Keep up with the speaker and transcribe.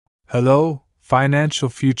Hello, Financial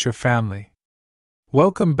Future family.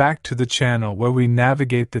 Welcome back to the channel where we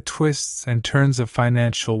navigate the twists and turns of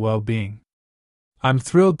financial well-being. I'm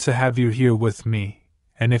thrilled to have you here with me,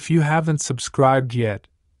 and if you haven't subscribed yet,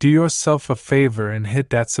 do yourself a favor and hit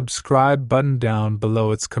that subscribe button down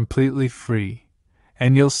below. It's completely free,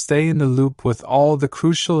 and you'll stay in the loop with all the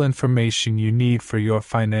crucial information you need for your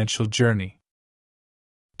financial journey.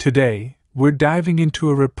 Today, we're diving into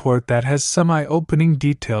a report that has some eye-opening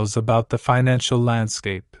details about the financial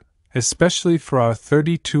landscape, especially for our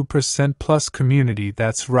 32% plus community.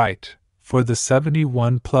 That's right, for the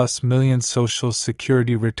 71 plus million Social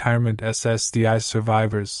Security Retirement SSDI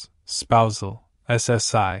survivors, spousal,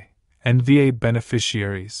 SSI, and VA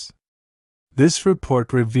beneficiaries. This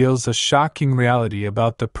report reveals a shocking reality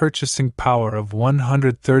about the purchasing power of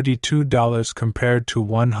 $132 compared to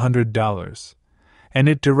 $100. And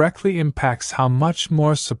it directly impacts how much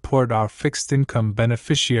more support our fixed-income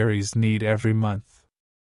beneficiaries need every month.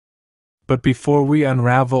 But before we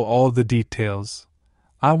unravel all the details,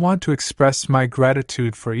 I want to express my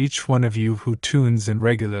gratitude for each one of you who tunes in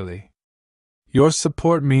regularly. Your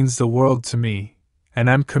support means the world to me, and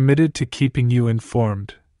I'm committed to keeping you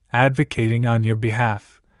informed, advocating on your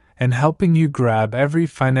behalf, and helping you grab every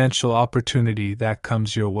financial opportunity that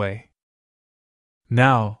comes your way.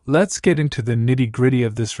 Now, let's get into the nitty-gritty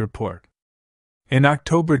of this report. In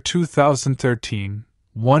October 2013,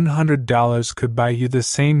 $100 could buy you the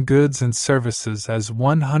same goods and services as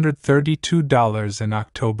 $132 in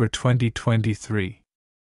October 2023.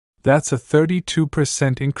 That's a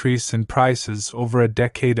 32% increase in prices over a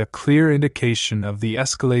decade, a clear indication of the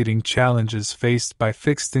escalating challenges faced by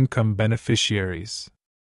fixed-income beneficiaries.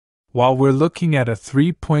 While we're looking at a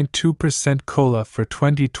 3.2% COLA for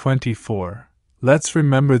 2024, let's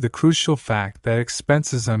remember the crucial fact that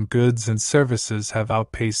expenses on goods and services have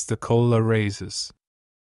outpaced the COLA raises.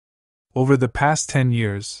 Over the past 10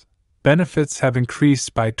 years, benefits have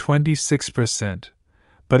increased by 26%,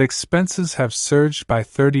 but expenses have surged by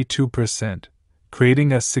 32%,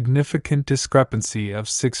 creating a significant discrepancy of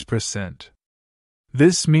 6%.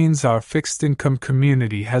 This means our fixed-income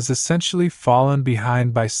community has essentially fallen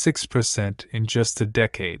behind by 6% in just a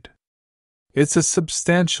decade. It's a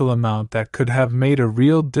substantial amount that could have made a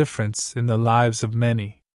real difference in the lives of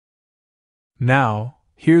many. Now,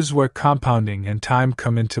 here's where compounding and time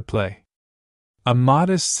come into play. A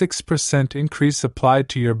modest 6% increase applied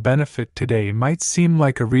to your benefit today might seem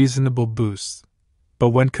like a reasonable boost, but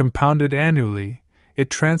when compounded annually, it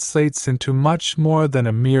translates into much more than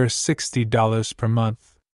a mere $60 per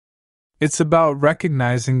month. It's about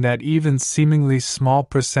recognizing that even seemingly small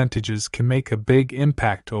percentages can make a big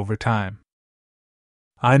impact over time.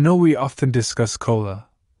 I know we often discuss COLA,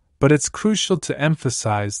 but it's crucial to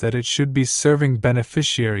emphasize that it should be serving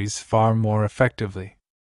beneficiaries far more effectively.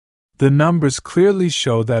 The numbers clearly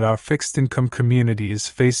show that our fixed-income community is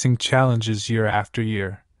facing challenges year after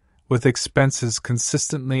year, with expenses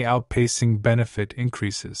consistently outpacing benefit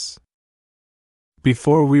increases.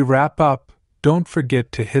 Before we wrap up, don't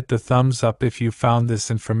forget to hit the thumbs up if you found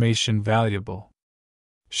this information valuable.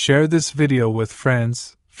 Share this video with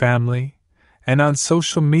friends, family, and on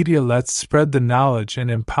social media. Let's spread the knowledge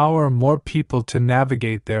and empower more people to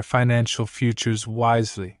navigate their financial futures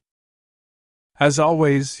wisely. As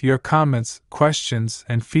always, your comments, questions,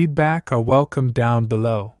 and feedback are welcome down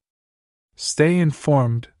below. Stay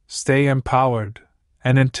informed, stay empowered,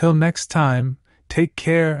 and until next time, take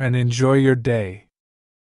care and enjoy your day.